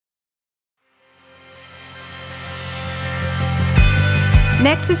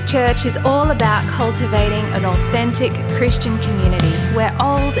Nexus Church is all about cultivating an authentic Christian community where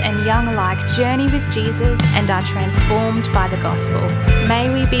old and young alike journey with Jesus and are transformed by the gospel.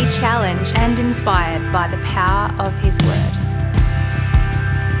 May we be challenged and inspired by the power of His Word.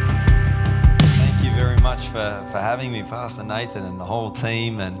 Thank you very much for having me, Pastor Nathan and the whole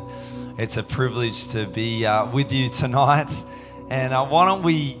team. And it's a privilege to be with you tonight. And why don't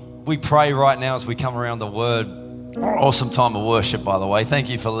we pray right now as we come around the Word. Awesome time of worship, by the way. Thank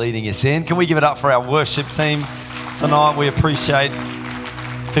you for leading us in. Can we give it up for our worship team tonight? We appreciate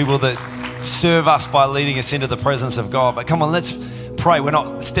people that serve us by leading us into the presence of God. But come on, let's pray. We're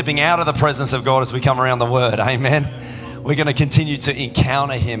not stepping out of the presence of God as we come around the Word. Amen. We're going to continue to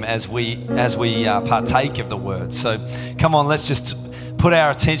encounter Him as we partake of the Word. So come on, let's just put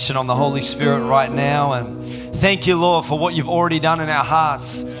our attention on the Holy Spirit right now. And thank you, Lord, for what you've already done in our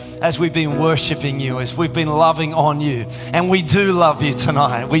hearts as we've been worshiping you, as we've been loving on you. And we do love you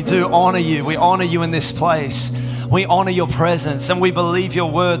tonight. We do honor you. We honor you in this place. We honor your presence, and we believe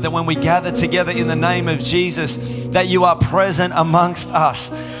your word that when we gather together in the name of Jesus, that you are present amongst us.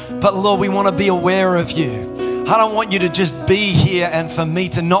 But Lord, we want to be aware of you. I don't want you to just be here and for me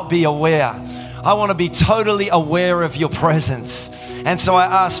to not be aware. I want to be totally aware of your presence. And so I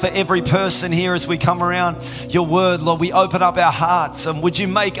ask for every person here as we come around your word, Lord, we open up our hearts, and would you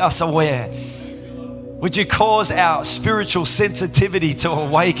make us aware? Would you cause our spiritual sensitivity to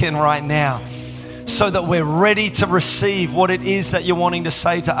awaken right now so that we're ready to receive what it is that you're wanting to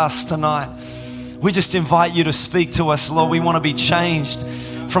say to us tonight? We just invite you to speak to us, Lord. We want to be changed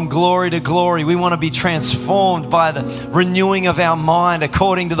from glory to glory. We want to be transformed by the renewing of our mind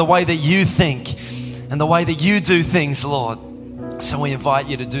according to the way that you think and the way that you do things, Lord. So we invite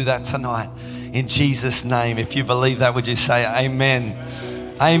you to do that tonight in Jesus' name. If you believe that, would you say amen?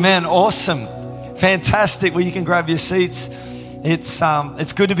 Amen. Awesome. Fantastic. Well, you can grab your seats.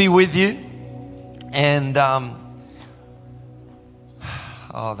 It's good to be with you. And that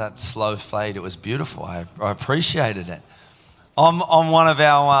slow fade, it was beautiful. I appreciated it. I'm one of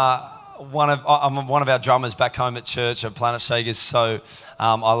our drummers back home at church at Planet Shakers, so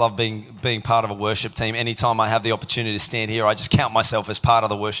I love being part of a worship team. Anytime I have the opportunity to stand here, I just count myself as part of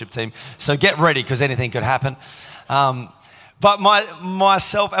the worship team. So get ready, because anything could happen. But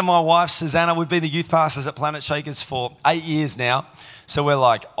myself and my wife, Susanna, we've been the youth pastors at Planet Shakers for 8 years now. So we're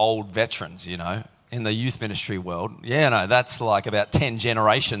like old veterans, you know, in the youth ministry world. Yeah, no, that's like about 10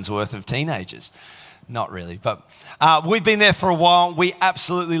 generations worth of teenagers. Not really, but we've been there for a while. We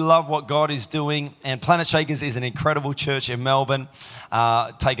absolutely love what God is doing, and Planet Shakers is an incredible church in Melbourne.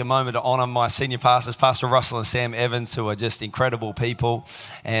 Take a moment to honour my senior pastors, Pastor Russell and Sam Evans, who are just incredible people.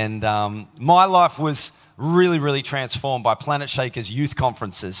 And my life was really, really transformed by Planet Shakers youth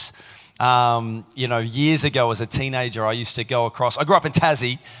conferences. Years ago as a teenager, I used to go across. I grew up in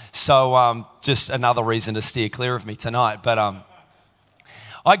Tassie, so just another reason to steer clear of me tonight, but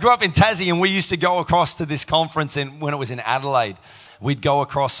I grew up in Tassie, and we used to go across to this conference when it was in Adelaide. We'd go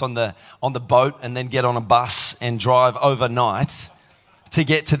across on the boat and then get on a bus and drive overnight to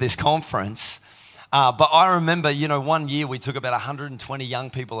get to this conference. But I remember, one year we took about 120 young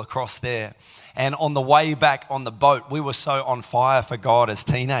people across there. And on the way back on the boat, we were so on fire for God as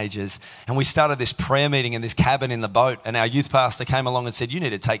teenagers. And we started this prayer meeting in this cabin in the boat. And our youth pastor came along and said, you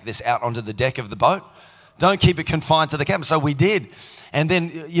need to take this out onto the deck of the boat. Don't keep it confined to the cabin. So we did. And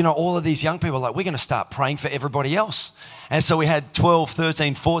then, all of these young people were like, we're going to start praying for everybody else. And so we had 12,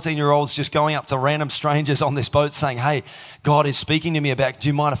 13, 14-year-olds just going up to random strangers on this boat saying, hey, God is speaking to me do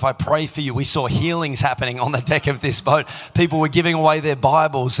you mind if I pray for you? We saw healings happening on the deck of this boat. People were giving away their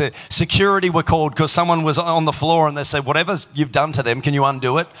Bibles. Security were called because someone was on the floor, and they said, whatever you've done to them, can you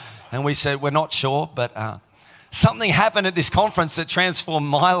undo it? And we said, we're not sure, but something happened at this conference that transformed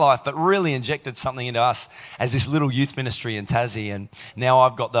my life, but really injected something into us as this little youth ministry in Tassie. And now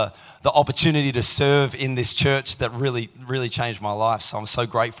I've got the opportunity to serve in this church that really, really changed my life. So I'm so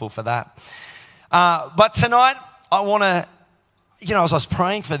grateful for that. But tonight, I want to, as I was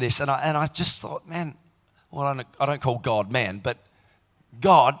praying for this, and I just thought, man, well, I don't call God man, but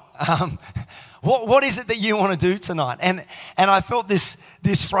God, what is it that you want to do tonight? And I felt this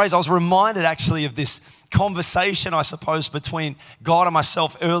phrase. I was reminded actually of this conversation, I suppose, between God and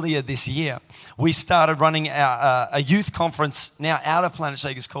myself earlier this year. We started running a youth conference now out of Planet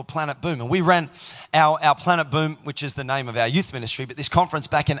Shakers called Planet Boom. And we ran our Planet Boom, which is the name of our youth ministry, but this conference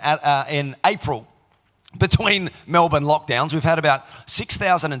back in April. Between Melbourne lockdowns, we've had about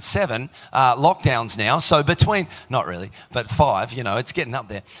 6,007 lockdowns now. So not really, but 5, it's getting up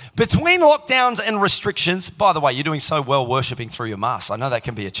there. Between lockdowns and restrictions, by the way, you're doing so well worshipping through your mask. I know that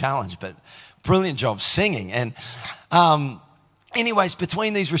can be a challenge, but brilliant job singing. And anyways,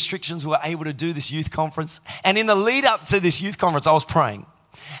 between these restrictions, we were able to do this youth conference. And in the lead up to this youth conference, I was praying.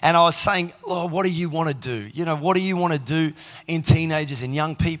 And I was saying, Lord, what do you want to do? What do you want to do in teenagers and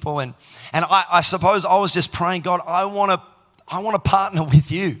young people? And I suppose I was just praying, God, I want to partner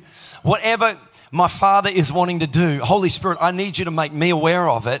with you. Whatever my Father is wanting to do, Holy Spirit, I need you to make me aware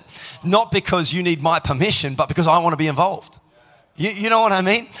of it, not because you need my permission, but because I want to be involved. You know what I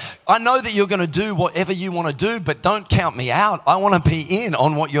mean? I know that you're going to do whatever you want to do, but don't count me out. I want to be in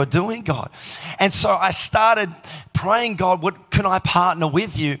on what you're doing, God. And so I started praying, God, what can I partner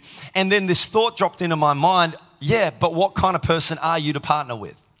with you? And then this thought dropped into my mind, yeah, but what kind of person are you to partner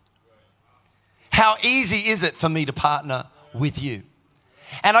with? How easy is it for me to partner with you?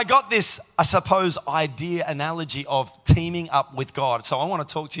 And I got this, I suppose, analogy of teaming up with God. So I want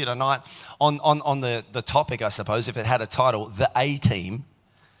to talk to you tonight on the topic, I suppose, if it had a title, the A-team.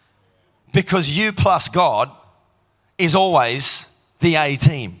 Because you plus God is always the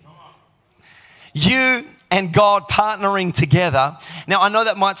A-team. You and God partnering together. Now, I know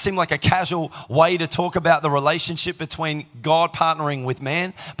that might seem like a casual way to talk about the relationship between God partnering with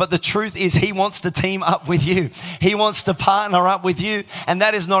man, but the truth is He wants to team up with you. He wants to partner up with you, and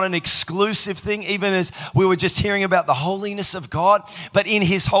that is not an exclusive thing, even as we were just hearing about the holiness of God, but in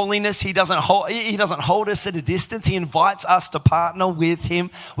His holiness, He doesn't hold us at a distance. He invites us to partner with Him,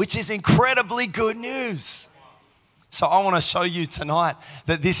 which is incredibly good news. So I want to show you tonight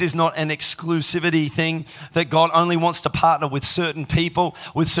that this is not an exclusivity thing, that God only wants to partner with certain people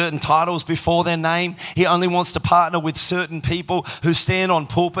with certain titles before their name. He only wants to partner with certain people who stand on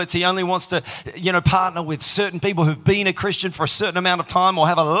pulpits. He only wants to, partner with certain people who've been a Christian for a certain amount of time or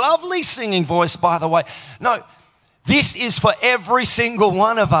have a lovely singing voice, by the way. No, this is for every single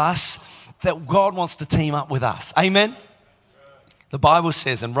one of us that God wants to team up with us. Amen? The Bible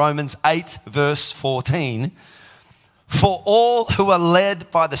says in Romans 8, verse 14, for all who are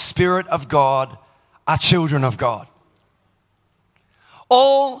led by the Spirit of God are children of God.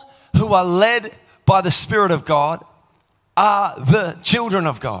 All who are led by the Spirit of God are the children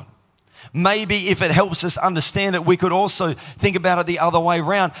of God. Maybe if it helps us understand it, we could also think about it the other way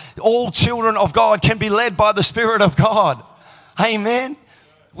around. All children of God can be led by the Spirit of God. Amen?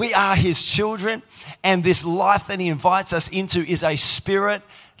 We are His children, and this life that He invites us into is a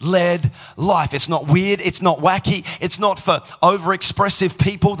Spirit-led life. It's not weird. It's not wacky. It's not for overexpressive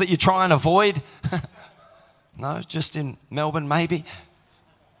people that you try and avoid. No, just in Melbourne, maybe.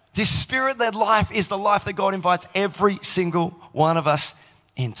 This Spirit-led life is the life that God invites every single one of us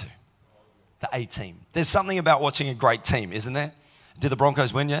into. The A-team. There's something about watching a great team, isn't there? Did the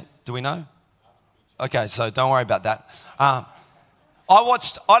Broncos win yet? Do we know? Okay, so don't worry about that. I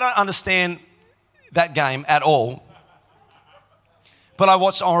don't understand that game at all. But I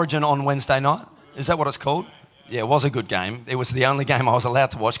watched Origin on Wednesday night. Is that what it's called? Yeah, it was a good game. It was the only game I was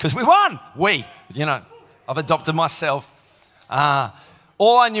allowed to watch because we won. I've adopted myself.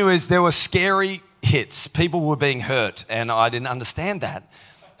 All I knew is there were scary hits. People were being hurt, and I didn't understand that.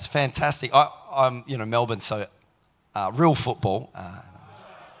 It's fantastic. I'm Melbourne, so real football.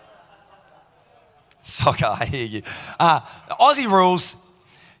 Soccer, I hear you. Aussie rules,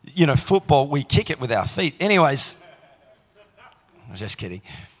 football, we kick it with our feet. Anyways, I'm just kidding.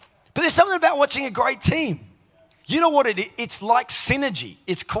 But there's something about watching a great team. You know what it is? It's like synergy.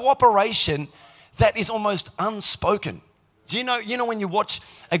 It's cooperation that is almost unspoken. Do you know when you watch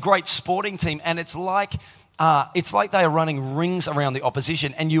a great sporting team and it's like they are running rings around the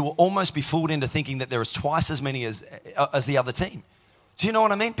opposition, and you will almost be fooled into thinking that there is twice as many as the other team. Do you know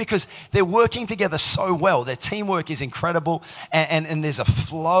what I mean? Because they're working together so well. Their teamwork is incredible, and there's a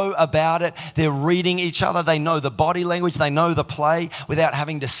flow about it. They're reading each other. They know the body language. They know the play without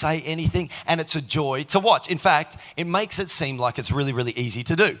having to say anything, and it's a joy to watch. In fact, it makes it seem like it's really, really easy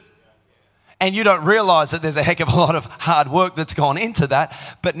to do. And you don't realize that there's a heck of a lot of hard work that's gone into that,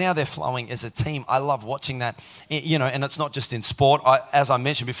 but now they're flowing as a team. I love watching that, and it's not just in sport, as I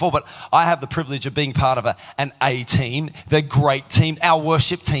mentioned before, but I have the privilege of being part of an A-team, the great team, our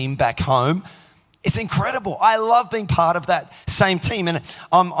worship team back home. It's incredible. I love being part of that same team, and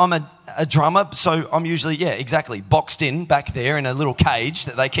I'm a drummer, so I'm usually, boxed in back there in a little cage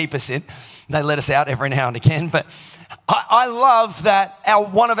that they keep us in. They let us out every now and again, but I love that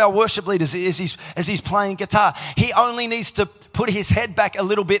one of our worship leaders, as he's playing guitar, he only needs to put his head back a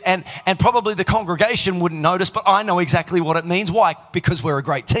little bit, and probably the congregation wouldn't notice, but I know exactly what it means. Why? Because we're a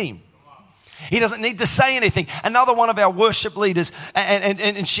great team. He doesn't need to say anything. Another one of our worship leaders,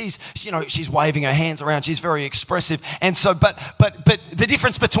 and she's waving her hands around. She's very expressive. And so, but the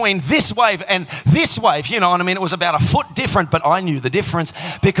difference between this wave and this wave, it was about a foot different, but I knew the difference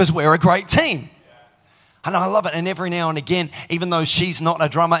because we're a great team. And I love it. And every now and again, even though she's not a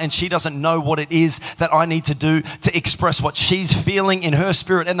drummer and she doesn't know what it is that I need to do to express what she's feeling in her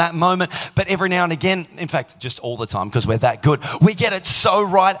spirit in that moment, but every now and again, in fact, just all the time because we're that good, we get it so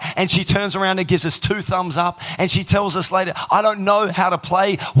right. And she turns around and gives us 2 thumbs up. And she tells us later, I don't know how to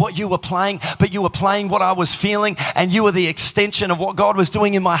play what you were playing, but you were playing what I was feeling. And you were the extension of what God was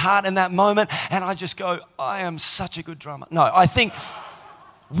doing in my heart in that moment. And I just go, I am such a good drummer. No, I think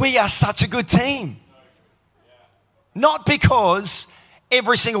we are such a good team. Not because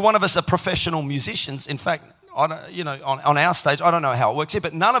every single one of us are professional musicians. In fact, on our stage, I don't know how it works here,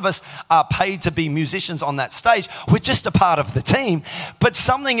 but none of us are paid to be musicians on that stage. We're just a part of the team. But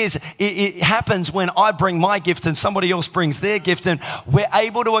something it happens when I bring my gift and somebody else brings their gift, and we're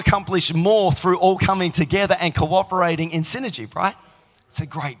able to accomplish more through all coming together and cooperating in synergy, right? It's a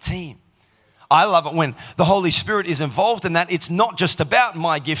great team. I love it when the Holy Spirit is involved in that. It's not just about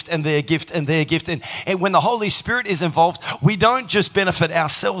my gift and their gift and their gift. And when the Holy Spirit is involved, we don't just benefit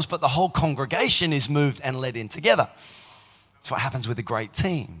ourselves, but the whole congregation is moved and led in together. That's what happens with a great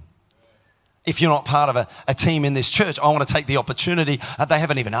team. If you're not part of a team in this church, I want to take the opportunity. They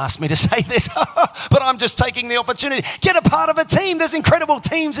haven't even asked me to say this, but I'm just taking the opportunity. Get a part of a team. There's incredible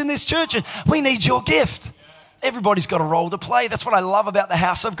teams in this church, and we need your gift. Everybody's got a role to play. That's what I love about the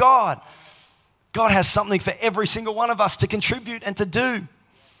house of God. God has something for every single one of us to contribute and to do.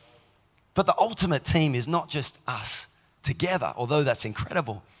 But the ultimate team is not just us together, although that's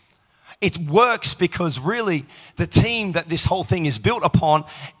incredible. It works because really the team that this whole thing is built upon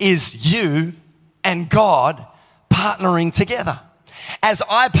is you and God partnering together. As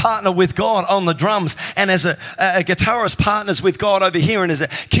I partner with God on the drums, and as a guitarist partners with God over here, and as a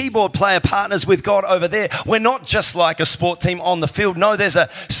keyboard player partners with God over there, we're not just like a sport team on the field. No, there's a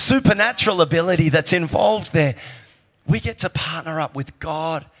supernatural ability that's involved there. We get to partner up with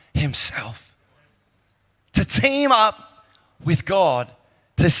God Himself, to team up with God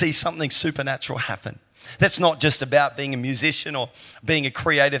to see something supernatural happen. That's not just about being a musician or being a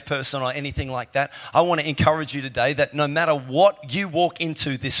creative person or anything like that. I want to encourage you today that no matter what you walk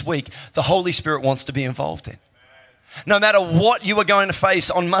into this week, the Holy Spirit wants to be involved in. No matter what you are going to face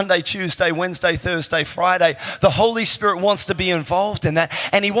on Monday, Tuesday, Wednesday, Thursday, Friday, the Holy Spirit wants to be involved in that.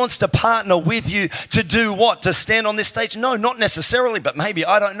 And He wants to partner with you to do what? To stand on this stage? No, not necessarily, but maybe,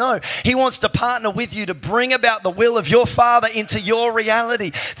 I don't know. He wants to partner with you to bring about the will of your Father into your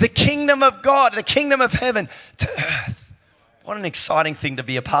reality. The kingdom of God, the kingdom of heaven to earth. What an exciting thing to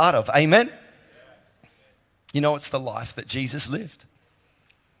be a part of. Amen? You know, it's the life that Jesus lived.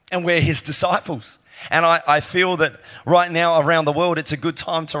 And we're His disciples. And I feel that right now around the world, it's a good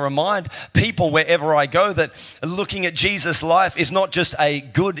time to remind people wherever I go that looking at Jesus' life is not just a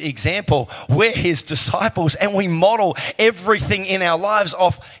good example. We're His disciples and we model everything in our lives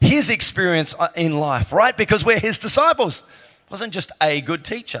off His experience in life, right? Because we're His disciples. He wasn't just a good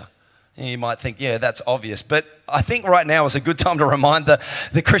teacher. And you might think, yeah, that's obvious. But I think right now is a good time to remind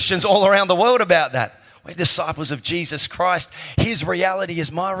the Christians all around the world about that. We're disciples of Jesus Christ. His reality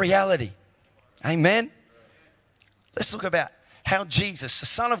is my reality. Amen? Let's look about how Jesus, the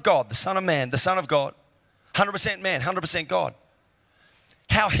Son of God, the Son of Man, the Son of God, 100% man, 100% God,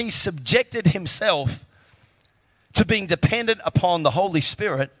 how He subjected Himself to being dependent upon the Holy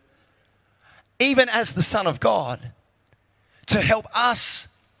Spirit, even as the Son of God, to help us,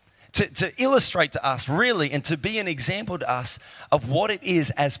 to illustrate to us really, and to be an example to us of what it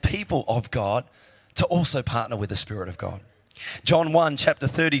is as people of God to also partner with the Spirit of God. John chapter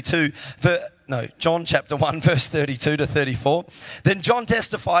 1, verse 32 to 34. Then John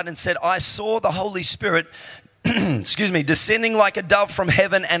testified and said, I saw the Holy Spirit, descending like a dove from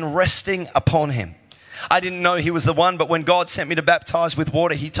heaven and resting upon Him. I didn't know He was the one, but when God sent me to baptize with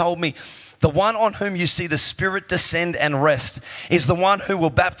water, He told me, the one on whom you see the Spirit descend and rest is the one who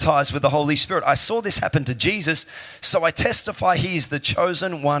will baptize with the Holy Spirit. I saw this happen to Jesus, so I testify He is the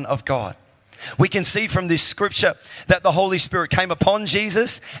chosen one of God. We can see from this scripture that the Holy Spirit came upon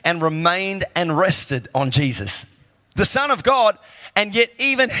Jesus and remained and rested on Jesus. The Son of God, and yet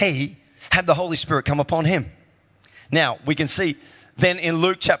even He had the Holy Spirit come upon Him. Now, we can see then in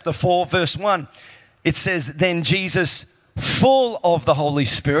Luke chapter 4, verse 1, it says, then Jesus, full of the Holy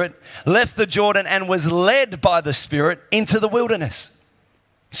Spirit, left the Jordan and was led by the Spirit into the wilderness.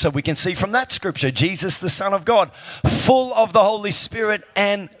 So we can see from that scripture, Jesus, the Son of God, full of the Holy Spirit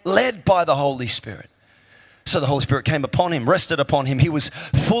and led by the Holy Spirit. So the Holy Spirit came upon Him, rested upon Him. He was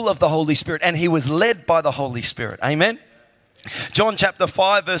full of the Holy Spirit and He was led by the Holy Spirit. Amen? John chapter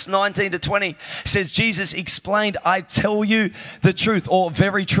 5, verse 19 to 20 says, Jesus explained, I tell you the truth, or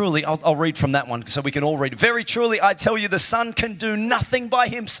very truly, I'll read from that one so we can all read. Very truly, I tell you, the Son can do nothing by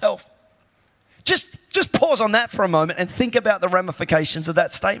Himself. Just Just pause on that for a moment and think about the ramifications of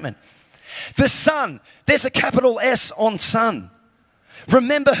that statement. The Son, there's a capital S on Son.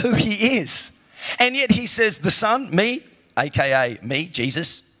 Remember who he is. And yet he says, the Son, me, aka me,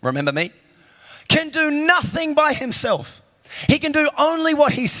 Jesus, remember me, can do nothing by himself. He can do only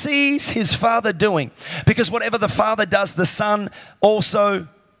what he sees his Father doing. Because whatever the Father does, the Son also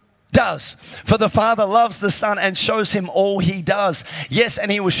does. For the Father loves the Son and shows him all he does. Yes,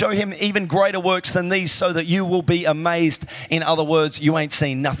 and he will show him even greater works than these so that you will be amazed. In other words, you ain't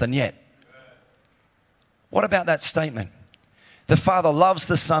seen nothing yet. What about that statement? The Father loves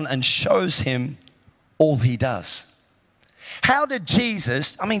the Son and shows him all he does. How did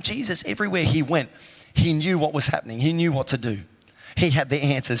Jesus, Jesus, everywhere he went, he knew what was happening. He knew what to do. He had the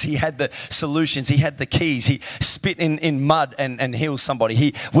answers. He had the solutions. He had the keys. He spit in mud and healed somebody.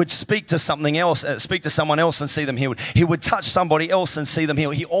 He would speak to someone else and see them healed. He would touch somebody else and see them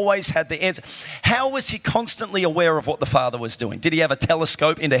healed. He always had the answer. How was he constantly aware of what the Father was doing? Did he have a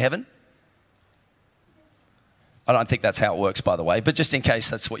telescope into heaven? I don't think that's how it works, by the way, but just in case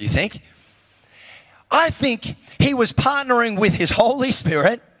that's what you think. I think he was partnering with his Holy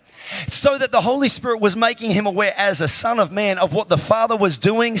Spirit so that the Holy Spirit was making him aware as a son of man of what the Father was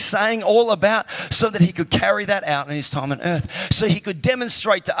doing, saying, all about, so that he could carry that out in his time on earth. So he could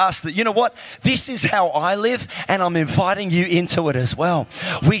demonstrate to us that, you know what, this is how I live and I'm inviting you into it as well.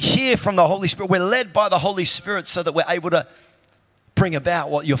 We hear from the Holy Spirit. We're led by the Holy Spirit so that we're able to bring about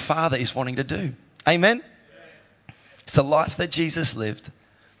what your Father is wanting to do. Amen? It's the life that Jesus lived,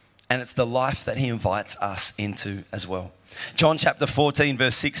 and it's the life that he invites us into as well. John chapter 14,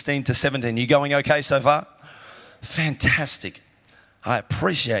 verse 16 to 17. You going okay so far? Fantastic. I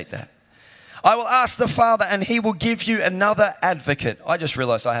appreciate that. I will ask the Father, and he will give you another advocate. I just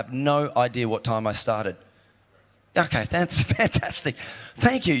realized I have no idea what time I started. Okay, that's fantastic.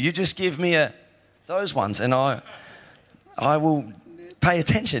 Thank you. You just give me those ones, and I will pay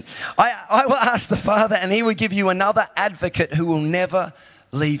attention. I will ask the Father, and he will give you another advocate who will never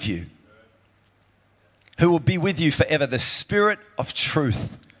leave you, who will be with you forever, the Spirit of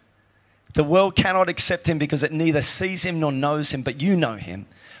truth. The world cannot accept him because it neither sees him nor knows him, but you know him,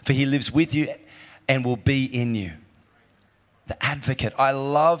 for he lives with you and will be in you. The advocate. I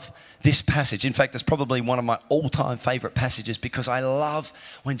love this passage. In fact, it's probably one of my all-time favorite passages because I love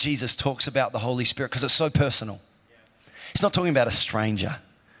when Jesus talks about the Holy Spirit because it's so personal. He's not talking about a stranger.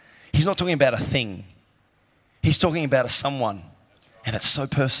 He's not talking about a thing. He's talking about a someone, and it's so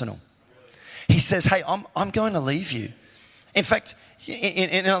personal. He says, hey, I'm going to leave you. In fact,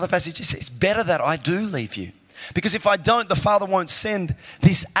 in another passage, it's better that I do leave you. Because if I don't, the Father won't send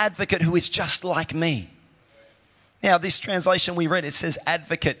this advocate who is just like me. Now, this translation we read, it says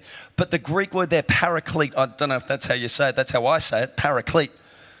advocate, but the Greek word there, paraclete, I don't know if that's how you say it, that's how I say it, paraclete.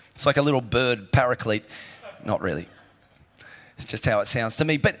 It's like a little bird, paraclete. Not really. It's just how it sounds to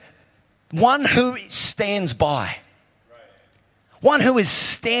me. But one who stands by. One who is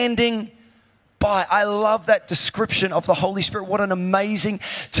standing by. I love that description of the Holy Spirit. What an amazing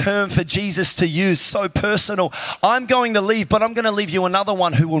term for Jesus to use. So personal. I'm going to leave, but I'm going to leave you another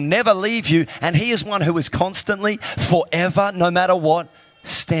one who will never leave you. And he is one who is constantly, forever, no matter what,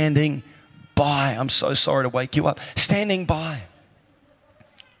 standing by. I'm so sorry to wake you up. Standing by.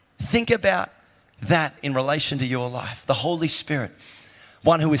 Think about that in relation to your life. The Holy Spirit,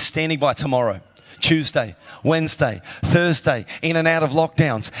 one who is standing by tomorrow, Tuesday, Wednesday, Thursday, in and out of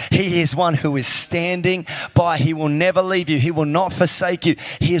lockdowns. He is one who is standing by. He will never leave you. He will not forsake you.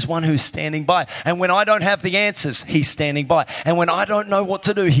 He is one who's standing by. And when I don't have the answers, he's standing by. And when I don't know what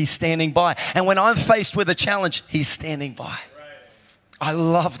to do, he's standing by. And when I'm faced with a challenge, he's standing by. I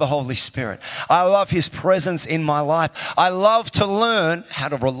love the Holy Spirit. I love his presence in my life. I love to learn how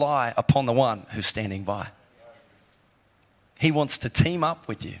to rely upon the one who's standing by. He wants to team up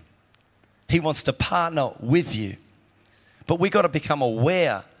with you. He wants to partner with you. But we got to become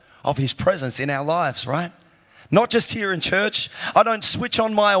aware of his presence in our lives, right? Not just here in church. I don't switch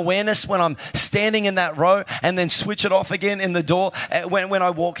on my awareness when I'm standing in that row and then switch it off again in the door when I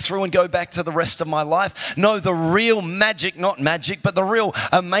walk through and go back to the rest of my life. No, the real magic, not magic, but the real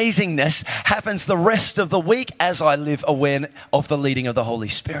amazingness happens the rest of the week as I live aware of the leading of the Holy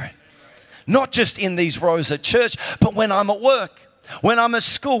Spirit. Not just in these rows at church, but when I'm at work, when I'm at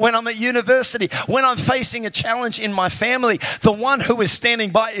school, when I'm at university, when I'm facing a challenge in my family, the one who is standing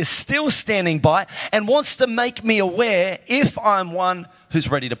by is still standing by and wants to make me aware if I'm one who's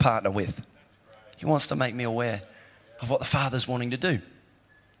ready to partner with. He wants to make me aware of what the Father's wanting to do.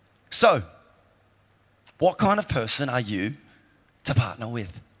 So, what kind of person are you to partner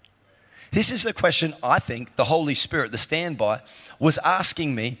with? This is the question I think the Holy Spirit, the standby, was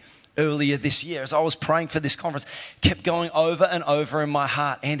asking me earlier this year as I was praying for this conference, kept going over and over in my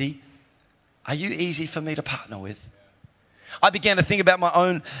heart, Andy, are you easy for me to partner with? I began to think about my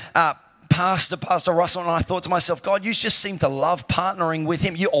own Pastor Russell, and I thought to myself, God, you just seem to love partnering with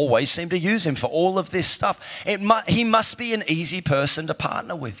him. You always seem to use him for all of this stuff. He must be an easy person to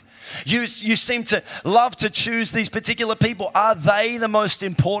partner with. You seem to love to choose these particular people. Are they the most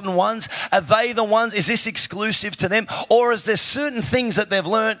important ones? Are they the ones? Is this exclusive to them? Or is there certain things that they've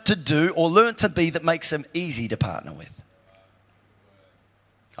learned to do or learned to be that makes them easy to partner with?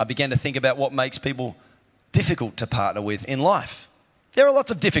 I began to think about what makes people difficult to partner with in life. There are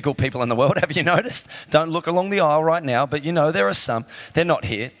lots of difficult people in the world, have you noticed? Don't look along the aisle right now, but you know there are some. They're not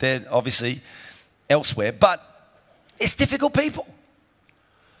here. They're obviously elsewhere. But it's difficult people.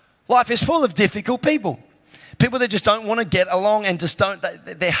 Life is full of difficult people. People that just don't want to get along and just don't,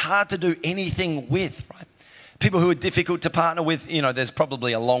 they're hard to do anything with, right? People who are difficult to partner with, you know, there's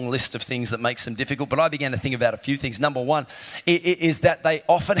probably a long list of things that makes them difficult, but I began to think about a few things. Number one is that they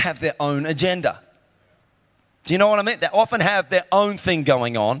often have their own agenda. Do you know what I mean? They often have their own thing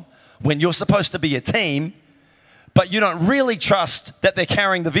going on when you're supposed to be a team, but you don't really trust that they're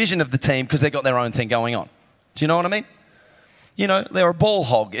carrying the vision of the team because they've got their own thing going on. Do you know what I mean? You know, they're a ball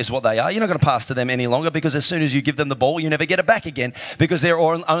hog is what they are. You're not going to pass to them any longer because as soon as you give them the ball, you never get it back again because they're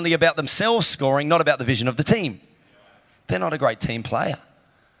only about themselves scoring, not about the vision of the team. They're not a great team player.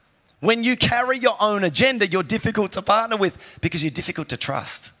 When you carry your own agenda, you're difficult to partner with because you're difficult to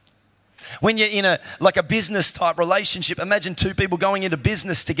trust. When you're in a business type relationship, imagine two people going into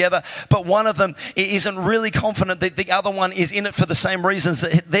business together, but one of them isn't really confident that the other one is in it for the same reasons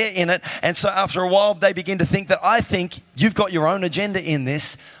that they're in it. And so after a while, they begin to think that I think you've got your own agenda in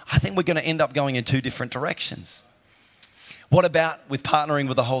this. I think we're going to end up going in two different directions. What about with partnering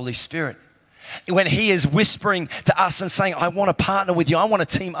with the Holy Spirit? When he is whispering to us and saying, I want to partner with you, I want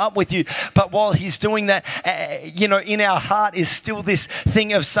to team up with you. But while he's doing that, in our heart is still this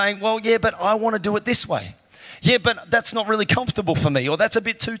thing of saying, well, yeah, but I want to do it this way. Yeah, but that's not really comfortable for me, or that's a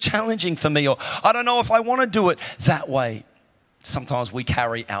bit too challenging for me, or I don't know if I want to do it that way. Sometimes we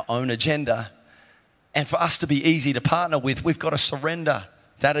carry our own agenda, and for us to be easy to partner with, we've got to surrender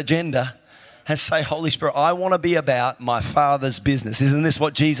that agenda and say, Holy Spirit, I want to be about my Father's business. Isn't this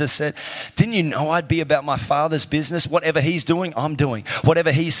what Jesus said? Didn't you know I'd be about my Father's business? Whatever he's doing, I'm doing.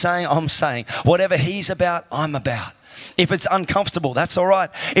 Whatever he's saying, I'm saying. Whatever he's about, I'm about. If it's uncomfortable, that's all right.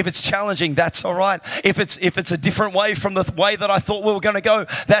 If it's challenging, that's all right. If it's a different way from the way that I thought we were going to go,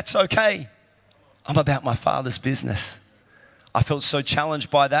 that's okay. I'm about my Father's business. I felt so challenged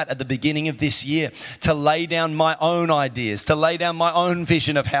by that at the beginning of this year to lay down my own ideas, to lay down my own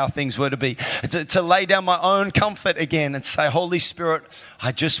vision of how things were to be, to lay down my own comfort again and say, Holy Spirit,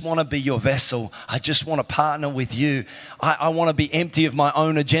 I just want to be your vessel. I just want to partner with you. I want to be empty of my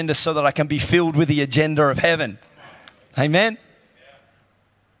own agenda so that I can be filled with the agenda of heaven. Amen?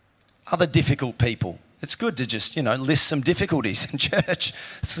 Other difficult people. It's good to just, list some difficulties in church.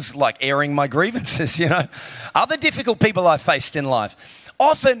 This is like airing my grievances, Other difficult people I've faced in life.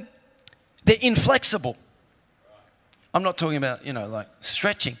 Often, they're inflexible. I'm not talking about, like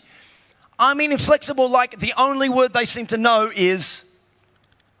stretching. I mean inflexible, like the only word they seem to know is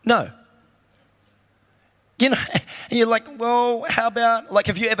no. And you're like, well, how about,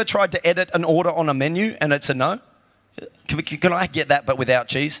 have you ever tried to edit an order on a menu and it's a no? Can I get that but without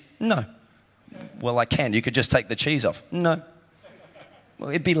cheese? No. Well, I can. You could just take the cheese off. No. Well,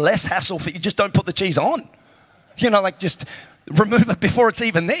 it'd be less hassle for you. Just don't put the cheese on. Just remove it before it's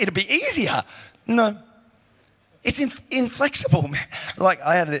even there. It'd be easier. No. It's inflexible, man.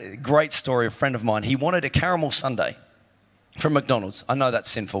 I had a great story. A friend of mine, he wanted a caramel sundae from McDonald's. I know that's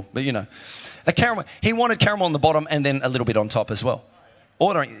sinful, but a caramel. He wanted caramel on the bottom and then a little bit on top as well.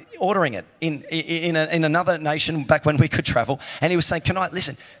 Ordering it in another nation back when we could travel. And he was saying, can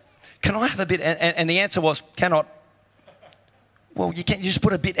I have a bit? And the answer was, cannot. Well, you just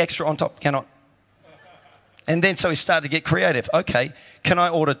put a bit extra on top. Cannot. And then so he started to get creative. Okay, can I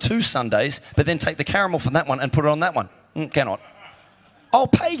order 2 sundaes, but then take the caramel from that one and put it on that one? Cannot. I'll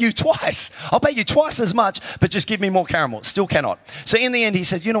pay you twice. I'll pay you twice as much, but just give me more caramel. Still cannot. So in the end, he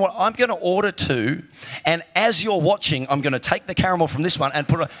said, you know what? I'm going to order 2, and as you're watching, I'm going to take the caramel from this one and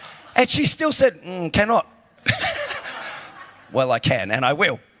put it on. And she still said, cannot. Well, I can, and I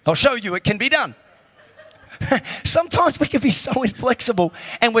will. I'll show you it can be done. Sometimes we can be so inflexible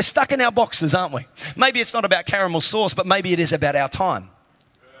and we're stuck in our boxes, aren't we? Maybe it's not about caramel sauce, but maybe it is about our time.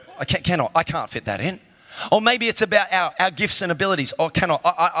 I can't fit that in. Or maybe it's about our gifts and abilities. Or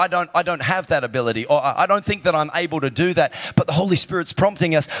I don't have that ability. Or I don't think that I'm able to do that. But the Holy Spirit's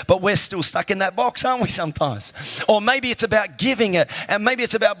prompting us. But we're still stuck in that box, aren't we sometimes? Or maybe it's about giving it. And maybe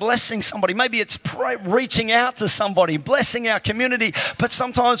it's about blessing somebody. Maybe it's reaching out to somebody, blessing our community. But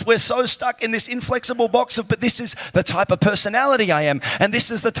sometimes we're so stuck in this inflexible box of, but this is the type of personality I am. And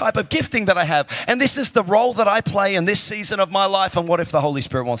this is the type of gifting that I have. And this is the role that I play in this season of my life. And what if the Holy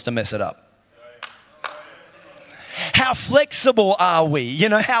Spirit wants to mess it up? How flexible are we? You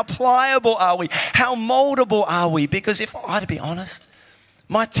know, how pliable are we? How moldable are we? Because if I, to be honest,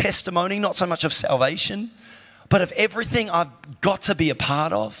 my testimony, not so much of salvation, but of everything I've got to be a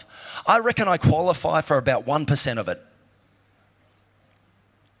part of, I reckon I qualify for about 1% of it.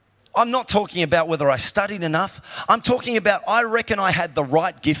 I'm not talking about whether I studied enough. I'm talking about I reckon I had the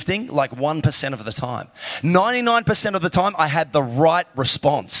right gifting like 1% of the time. 99% of the time I had the right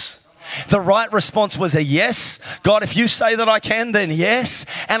response. The right response was a yes. God, if you say that I can, then yes.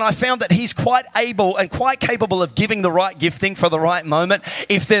 And I found that he's quite able and quite capable of giving the right gifting for the right moment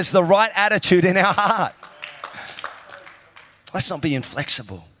if there's the right attitude in our heart. Let's not be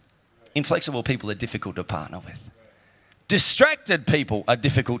inflexible. Inflexible people are difficult to partner with. Distracted people are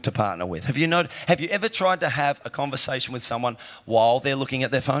difficult to partner with. Have you ever tried to have a conversation with someone while they're looking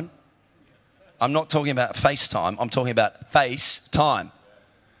at their phone? I'm not talking about FaceTime. I'm talking about FaceTime.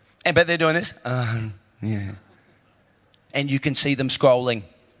 And but they're doing this. Yeah. And you can see them scrolling.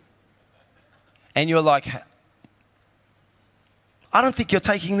 And you're like, I don't think you're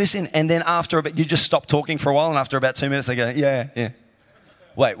taking this in. And then after a bit, you just stop talking for a while. And after about 2 minutes, they go, yeah.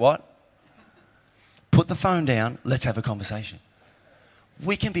 Wait, what? Put the phone down. Let's have a conversation.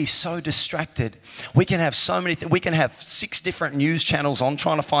 We can be so distracted. We can have so many we can have 6 different news channels on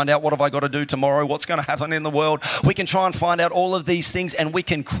trying to find out what have I got to do tomorrow, what's going to happen in the world. We can try and find out all of these things, and we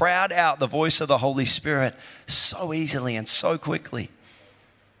can crowd out the voice of the Holy Spirit so easily and so quickly.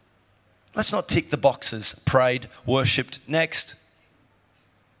 Let's not tick the boxes. Prayed, worshipped, next.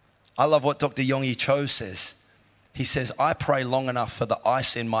 I love what Dr. Yonggi Cho says. He says, I pray long enough for the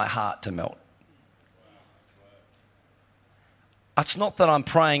ice in my heart to melt. It's not that I'm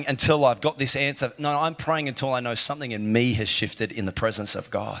praying until I've got this answer. No, I'm praying until I know something in me has shifted in the presence of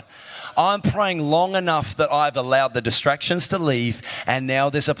God. I'm praying long enough that I've allowed the distractions to leave, and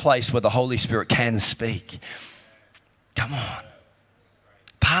now there's a place where the Holy Spirit can speak. Come on.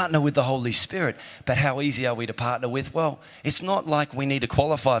 Partner with the Holy Spirit. But how easy are we to partner with? Well, it's not like we need to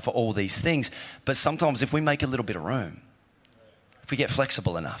qualify for all these things, but sometimes if we make a little bit of room, if we get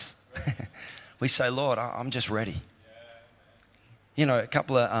flexible enough, we say, Lord, I'm just ready. You know, a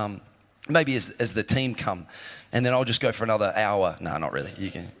couple of, maybe as the team come, and then I'll just go for another hour. No, not really.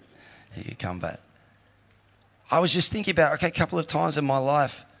 You can come back. I was just thinking about, a couple of times in my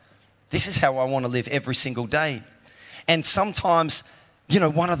life, this is how I want to live every single day. And sometimes,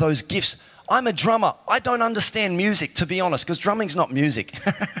 one of those gifts, I'm a drummer. I don't understand music, to be honest, because drumming's not music.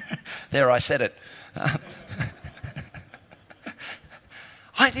 There, I said it.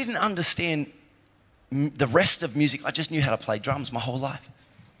 I didn't understand the rest of music. I just knew how to play drums my whole life.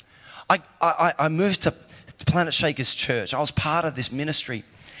 I moved to Planet Shakers Church. I was part of this ministry.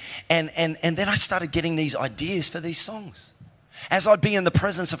 And then I started getting these ideas for these songs. As I'd be in the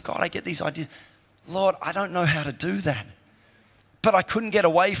presence of God, I get these ideas. Lord, I don't know how to do that. But I couldn't get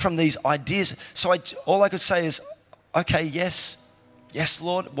away from these ideas. So all I could say is, okay, yes,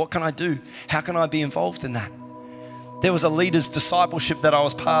 Lord, what can I do? How can I be involved in that? There was a leader's discipleship that I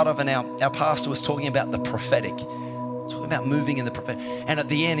was part of, and our pastor was talking about the prophetic, talking about moving in the prophetic. And at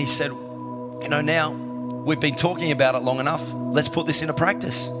the end, he said, now we've been talking about it long enough. Let's put this into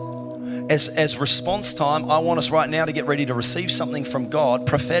practice. As response time, I want us right now to get ready to receive something from God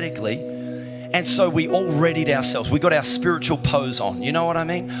prophetically. And so we all readied ourselves. We got our spiritual pose on. You know what I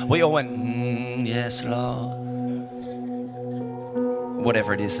mean? We all went, yes, Lord.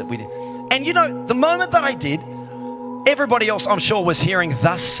 Whatever it is that we did. And the moment that I did, everybody else, I'm sure, was hearing,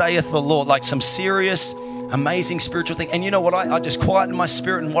 thus saith the Lord, like some serious, amazing spiritual thing. And you know what? I just quietened my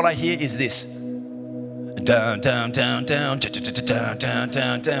spirit, and what I hear is this. Down, down, down, down, down, down,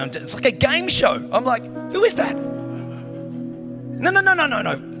 down, down. It's like a game show. I'm like, who is that?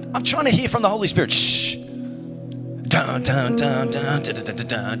 No. I'm trying to hear from the Holy Spirit. Shh. Down, down, down, down,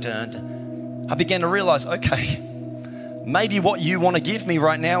 down, down. I began to realize, okay, maybe what you want to give me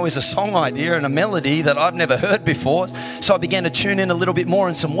right now is a song idea and a melody that I've never heard before. So I began to tune in a little bit more,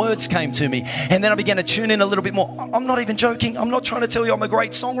 and some words came to me. And then I began to tune in a little bit more. I'm not even joking. I'm not trying to tell you I'm a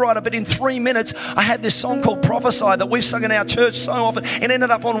great songwriter, but in 3 minutes, I had this song called Prophesy that we've sung in our church so often. It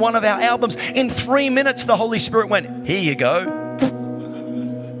ended up on one of our albums. In 3 minutes, the Holy Spirit went, here you go.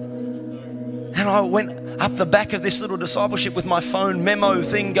 And I went up the back of this little discipleship with my phone memo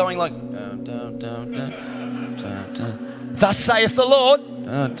thing going like, dun, dun, dun, dun, dun, dun. Thus saith the Lord.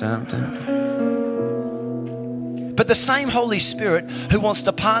 Dun, dun, dun. But the same Holy Spirit who wants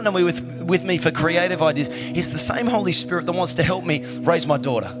to partner with me for creative ideas is the same Holy Spirit that wants to help me raise my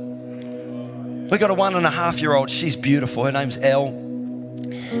daughter. We got a 1.5-year-old. She's beautiful. Her name's Elle.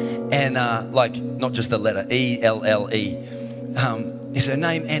 And not just the letter, E-L-L-E is her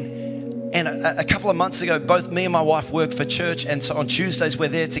name. And a couple of months ago, both me and my wife work for church. And so on Tuesdays, we're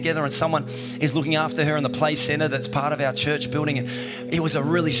there together and someone is looking after her in the play center that's part of our church building. And it was a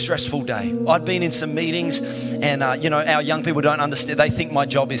really stressful day. I'd been in some meetings and, our young people don't understand. They think my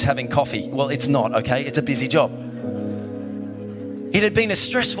job is having coffee. Well, it's not, okay? It's a busy job. It had been a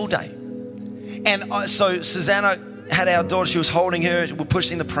stressful day. And so Susanna had our daughter, she was holding her, we're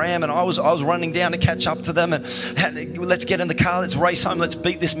pushing the pram, and I was running down to catch up to them and let's get in the car, let's race home, let's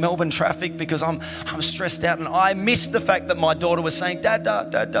beat this Melbourne traffic because I'm stressed out. And I missed the fact that my daughter was saying, Dad,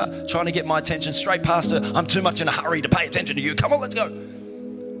 trying to get my attention straight past her. I'm too much in a hurry to pay attention to you. Come on, let's go.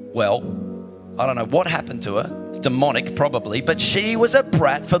 Well, I don't know what happened to her. It's demonic probably, but she was a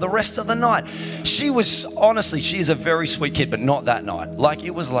brat for the rest of the night. She is a very sweet kid, but not that night. Like,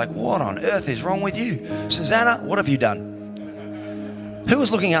 it was like, what on earth is wrong with you? Susanna, what have you done? Who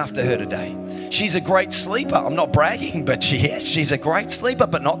was looking after her today? She's a great sleeper. I'm not bragging, but she's a great sleeper,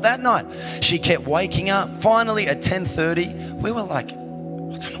 but not that night. She kept waking up. Finally at 10:30, we were like, I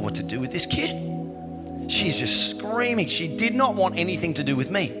don't know what to do with this kid. She's just screaming. She did not want anything to do with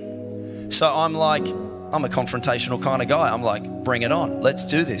me. So I'm like, I'm a confrontational kind of guy. I'm like, bring it on. Let's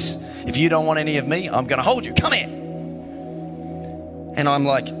do this. If you don't want any of me, I'm going to hold you. Come here. And I'm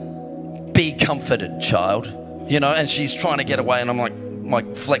like, be comforted, child. And she's trying to get away. And I'm like, my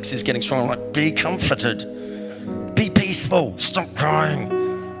flex is getting strong. I'm like, be comforted. Be peaceful. Stop crying.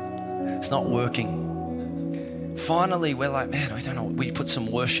 It's not working. Finally, we're like, man, I don't know. We put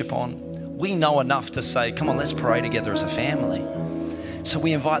some worship on. We know enough to say, come on, let's pray together as a family. So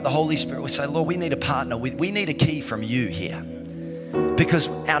we invite the Holy Spirit. We say, Lord, we need a partner. We need a key from you here because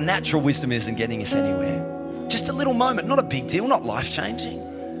our natural wisdom isn't getting us anywhere. Just a little moment, not a big deal, not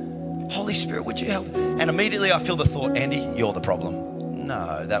life-changing. Holy Spirit, would you help? And immediately I feel the thought, Andy, you're the problem.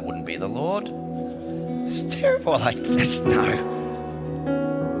 No, that wouldn't be the Lord. It's terrible. No.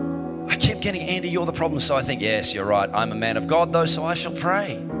 I kept getting, Andy, you're the problem. So I think, yes, you're right. I'm a man of God though, so I shall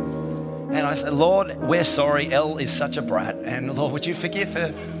pray. And I said, Lord, we're sorry. Elle is such a brat. And Lord, would you forgive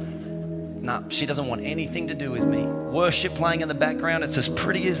her? No, she doesn't want anything to do with me. Worship playing in the background. It's as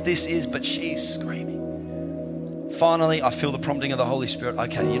pretty as this is, but she's screaming. Finally, I feel the prompting of the Holy Spirit.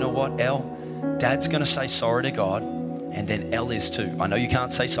 Okay, you know what, Elle? Dad's going to say sorry to God. And then Elle is too. I know you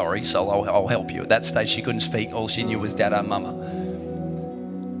can't say sorry, so I'll help you. At that stage, she couldn't speak. All she knew was Dada and Mama.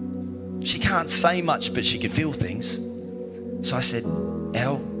 She can't say much, but she can feel things. So I said,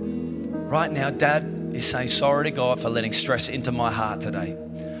 Elle, right now, Dad is saying sorry to God for letting stress into my heart today.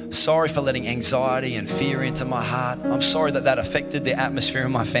 Sorry for letting anxiety and fear into my heart. I'm sorry that affected the atmosphere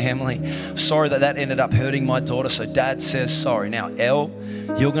in my family. I'm sorry that ended up hurting my daughter. So Dad says sorry. Now, Elle,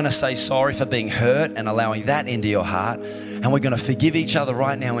 you're going to say sorry for being hurt and allowing that into your heart. And we're going to forgive each other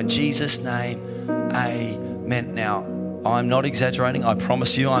right now in Jesus' name. Amen. Now, I'm not exaggerating. I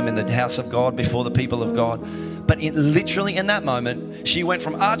promise you, I'm in the house of God before the people of God. But literally in that moment, she went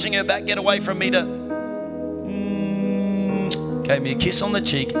from arching her back, get away from me, to gave me a kiss on the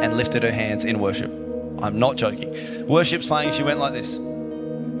cheek and lifted her hands in worship. I'm not joking. Worship's playing, she went like this.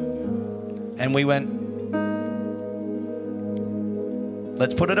 And we went,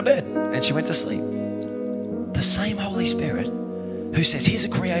 let's put her to bed. And she went to sleep. The same Holy Spirit who says, here's a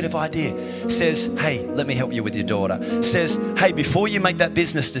creative idea, says, hey, let me help you with your daughter. Says, hey, before you make that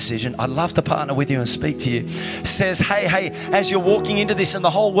business decision, I'd love to partner with you and speak to you. Says, hey, as you're walking into this and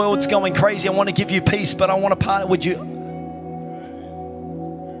the whole world's going crazy, I want to give you peace, but I want to partner with you.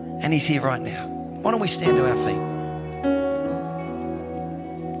 And he's here right now. Why don't we stand to our feet?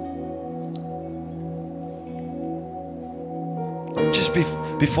 Just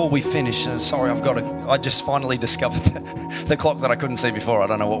before we finish, sorry, I just finally discovered the clock that I couldn't see before. I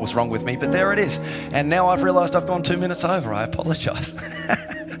don't know what was wrong with me, but there it is. And now I've realized I've gone 2 minutes over. I apologize.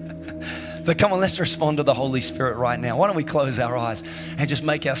 But come on, let's respond to the Holy Spirit right now. Why don't we close our eyes and just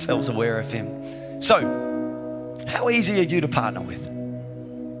make ourselves aware of him? So, how easy are you to partner with?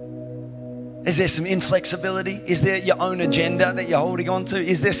 Is there some inflexibility? Is there your own agenda that you're holding on to?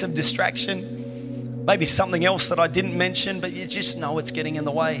 Is there some distraction? Maybe something else that I didn't mention, but you just know it's getting in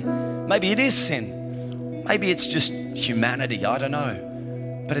the way. Maybe it is sin. Maybe it's just humanity. I don't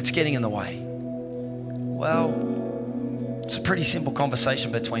know. But it's getting in the way. Well, It's a pretty simple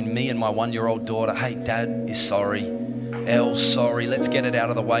conversation between me and my 1-year-old daughter. Hey, Dad is sorry. Elle's sorry. Let's get it out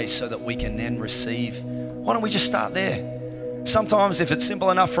of the way so that we can then receive. Why don't we just start there? Sometimes if it's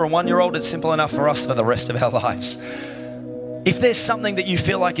simple enough for a 1-year-old, it's simple enough for us for the rest of our lives. If there's something that you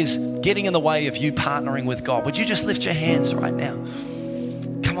feel like is getting in the way of you partnering with God, would you just lift your hands right now?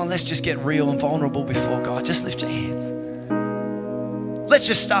 Come on, let's just get real and vulnerable before God. Just lift your hands. Let's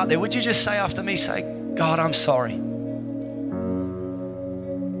just start there. Would you just say after me, say, God, I'm sorry.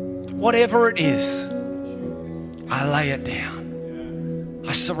 Whatever it is, I lay it down.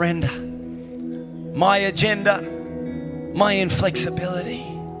 I surrender. My agenda, my inflexibility,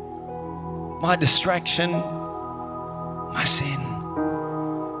 my distraction, my sin,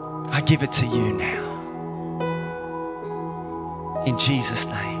 I give it to you now. In Jesus'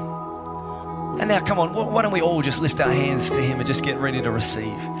 name. And now, come on, why don't we all just lift our hands to him and just get ready to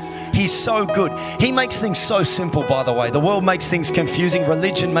receive. He's so good. He makes things so simple, by the way. The world makes things confusing.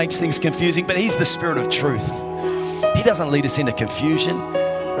 Religion makes things confusing, but he's the Spirit of truth. He doesn't lead us into confusion.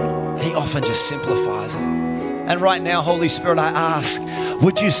 He often just simplifies it. And right now, Holy Spirit, I ask,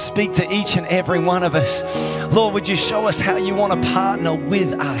 would you speak to each and every one of us? Lord, would you show us how you want to partner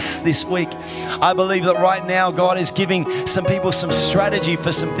with us this week? I believe that right now, God is giving some people some strategy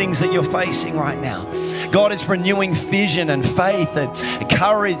for some things that you're facing right now. God is renewing vision and faith and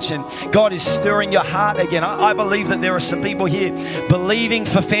courage, and God is stirring your heart again. I believe that there are some people here believing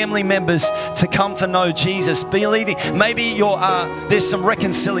for family members to come to know Jesus, believing maybe there's some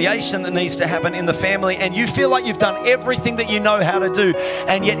reconciliation that needs to happen in the family, and you feel like you've done everything that you know how to do,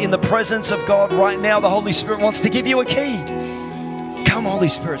 and yet in the presence of God right now, the Holy Spirit wants to give you a key. Come, Holy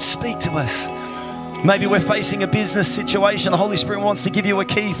Spirit, speak to us. Maybe we're facing a business situation. The Holy Spirit wants to give you a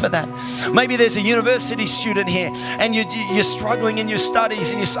key for that. Maybe there's a university student here and you're struggling in your studies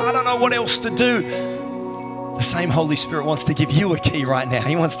and you say, I don't know what else to do. The same Holy Spirit wants to give you a key right now.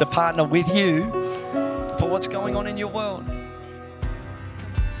 He wants to partner with you for what's going on in your world.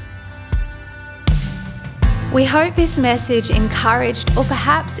 We hope this message encouraged or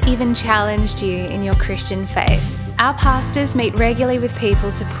perhaps even challenged you in your Christian faith. Our pastors meet regularly with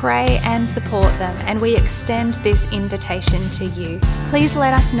people to pray and support them, and we extend this invitation to you. Please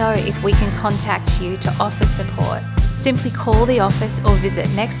let us know if we can contact you to offer support. Simply call the office or visit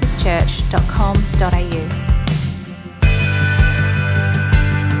nexuschurch.com.au.